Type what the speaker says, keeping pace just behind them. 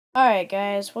Alright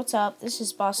guys, what's up? This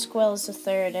is Bosquells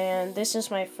III, and this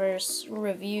is my first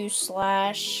review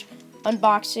slash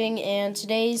unboxing, and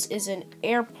today's is an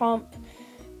air pump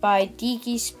by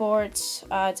DeKe Sports.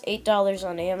 It's $8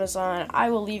 on Amazon. I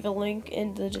will leave a link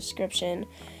in the description.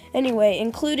 Anyway,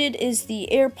 included is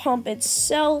the air pump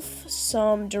itself,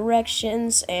 some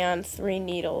directions, and 3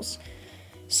 needles.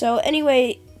 So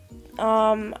anyway,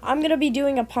 I'm going to be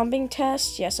doing a pumping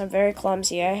test. Yes, I'm very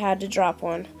clumsy. I had to drop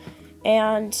one.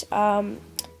 And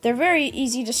they're very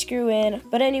easy to screw in.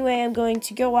 But anyway, I'm going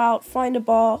to go out, find a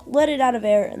ball, let it out of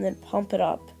air, and then pump it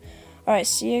up. Alright,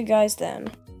 see you guys then.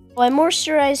 Well, I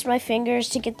moisturized my fingers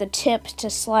to get the tip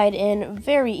to slide in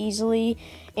very easily.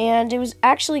 And it was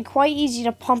actually quite easy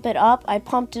to pump it up. I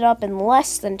pumped it up in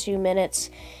less than 2 minutes.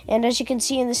 And as you can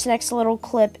see in this next little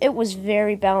clip, it was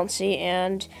very bouncy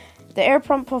and the air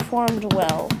pump performed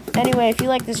well. Anyway, if you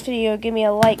like this video, give me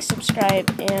a like,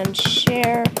 subscribe, and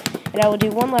share. And I will do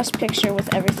one last picture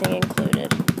with everything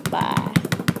included.